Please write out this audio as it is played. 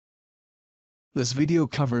This video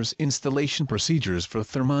covers installation procedures for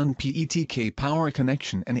Thermon PETK power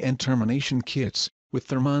connection and termination kits, with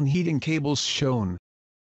Thermon heating cables shown.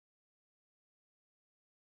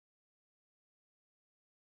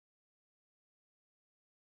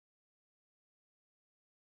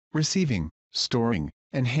 Receiving, storing,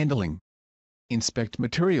 and handling. Inspect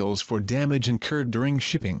materials for damage incurred during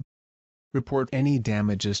shipping. Report any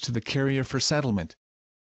damages to the carrier for settlement.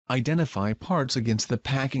 Identify parts against the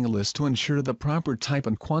packing list to ensure the proper type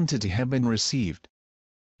and quantity have been received.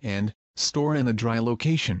 And store in a dry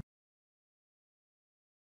location.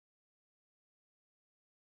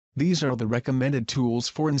 These are the recommended tools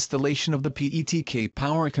for installation of the PETK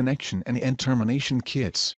power connection and termination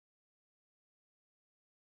kits.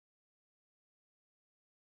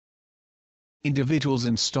 Individuals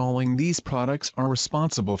installing these products are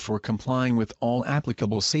responsible for complying with all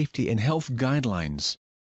applicable safety and health guidelines.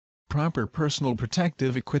 Proper personal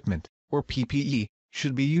protective equipment, or PPE,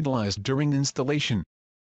 should be utilized during installation.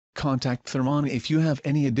 Contact Thermon if you have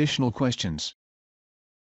any additional questions.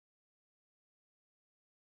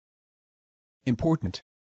 Important.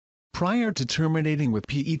 Prior to terminating with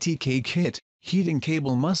PETK kit, heating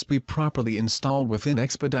cable must be properly installed within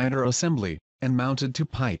expediter assembly, and mounted to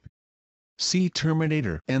pipe. See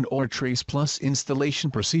Terminator and/or Trace Plus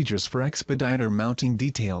installation procedures for expediter mounting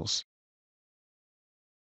details.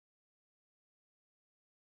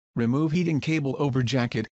 Remove heating cable over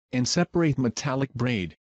jacket, and separate metallic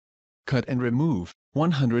braid. Cut and remove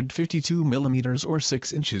 152 mm or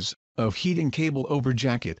 6 inches of heating cable over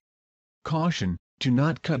jacket. Caution, do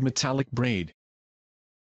not cut metallic braid.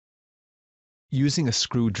 Using a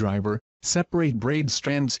screwdriver, separate braid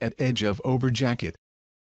strands at edge of over jacket.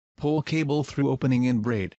 Pull cable through opening in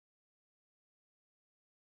braid.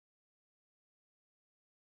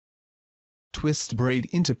 Twist braid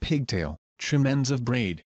into pigtail, trim ends of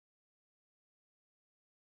braid.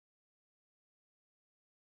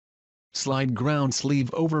 Slide ground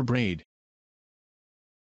sleeve over braid.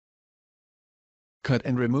 Cut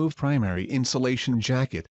and remove primary insulation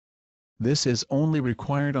jacket. This is only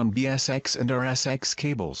required on BSX and RSX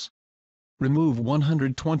cables. Remove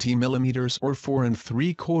 120 mm or 4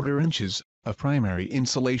 3/4 inches of primary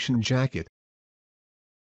insulation jacket.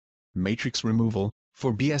 Matrix removal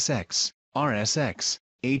for BSX, RSX,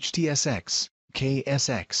 HTSX,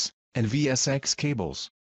 KSX, and VSX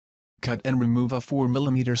cables. Cut and remove a 4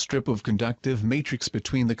 mm strip of conductive matrix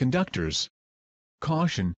between the conductors.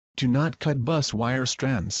 Caution, do not cut bus wire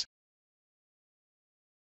strands.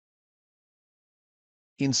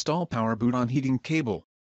 Install power boot on heating cable.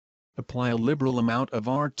 Apply a liberal amount of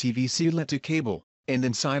RTV sealant to cable, and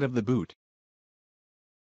inside of the boot.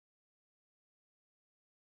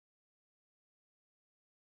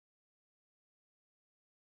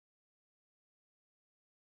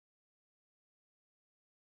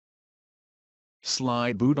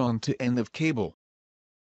 Slide boot onto end of cable.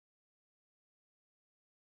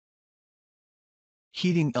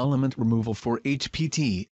 Heating element removal for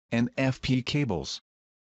HPT and FP cables.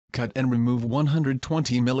 Cut and remove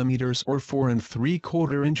 120 mm or 4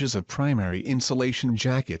 3/4 inches of primary insulation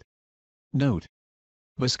jacket. Note: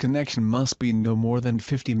 bus connection must be no more than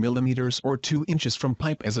 50 mm or 2 inches from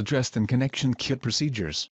pipe as addressed in connection kit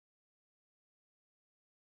procedures.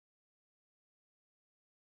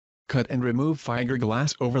 Cut and remove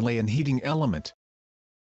fiberglass overlay and heating element.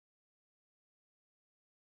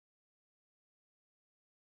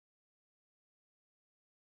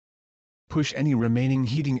 Push any remaining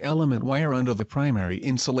heating element wire under the primary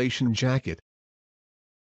insulation jacket.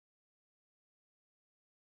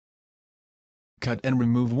 Cut and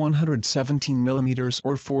remove 117 mm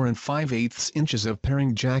or 4 5/8 inches of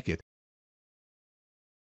pairing jacket.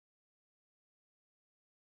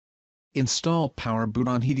 Install power boot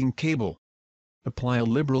on heating cable. Apply a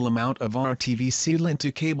liberal amount of RTV sealant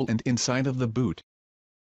to cable and inside of the boot.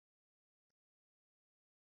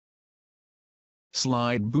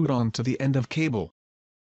 Slide boot onto the end of cable.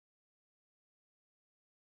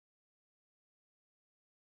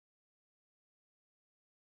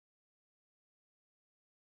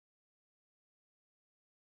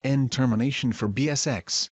 End termination for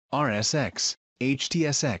BSX, RSX,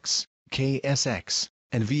 HTSX, KSX,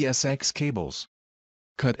 and VSX cables.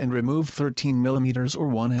 Cut and remove 13 mm or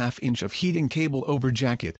 1/2 inch of heating cable over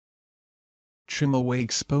jacket. Trim away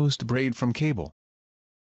exposed braid from cable.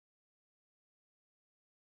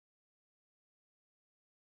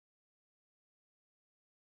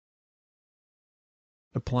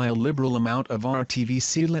 Apply a liberal amount of RTV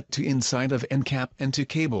sealant to inside of end cap and to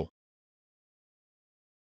cable.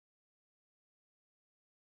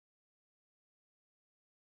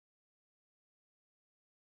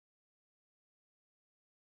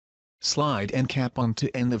 Slide end cap onto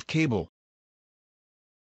end of cable.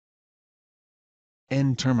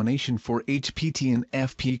 End termination for HPT and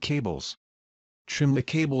FP cables. Trim the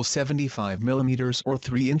cable 75 mm or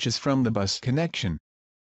 3 inches from the bus connection.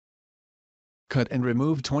 Cut and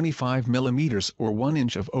remove 25 mm or 1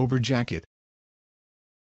 inch of over jacket.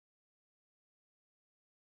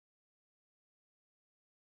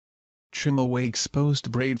 Trim away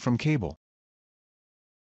exposed braid from cable.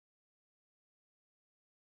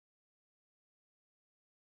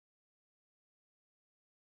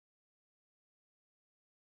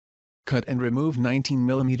 Cut and remove 19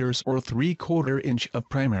 mm or 3/4 inch of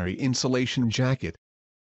primary insulation jacket.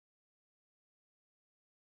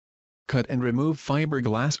 Cut and remove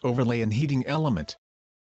fiberglass overlay and heating element.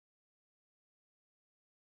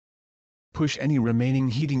 Push any remaining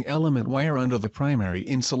heating element wire under the primary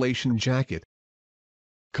insulation jacket.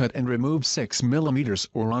 Cut and remove 6 mm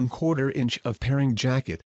or 1/4 inch of pairing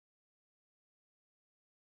jacket.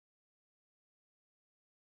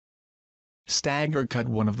 Stagger cut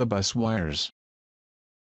one of the bus wires.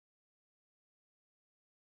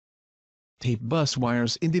 Tape bus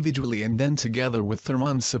wires individually and then together with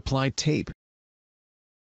Thermon supplied tape.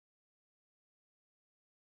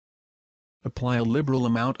 Apply a liberal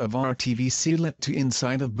amount of RTV sealant to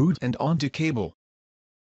inside of boot and onto cable.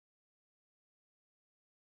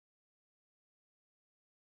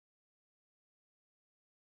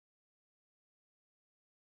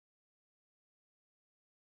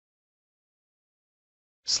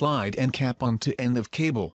 Slide end cap onto end of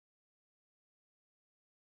cable.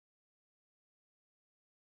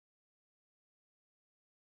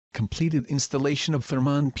 Completed installation of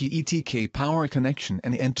Thermon PETK power connection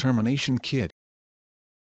and end termination kit.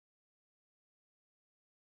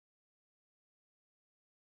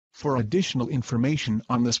 For additional information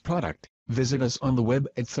on this product, visit us on the web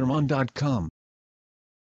at thermon.com.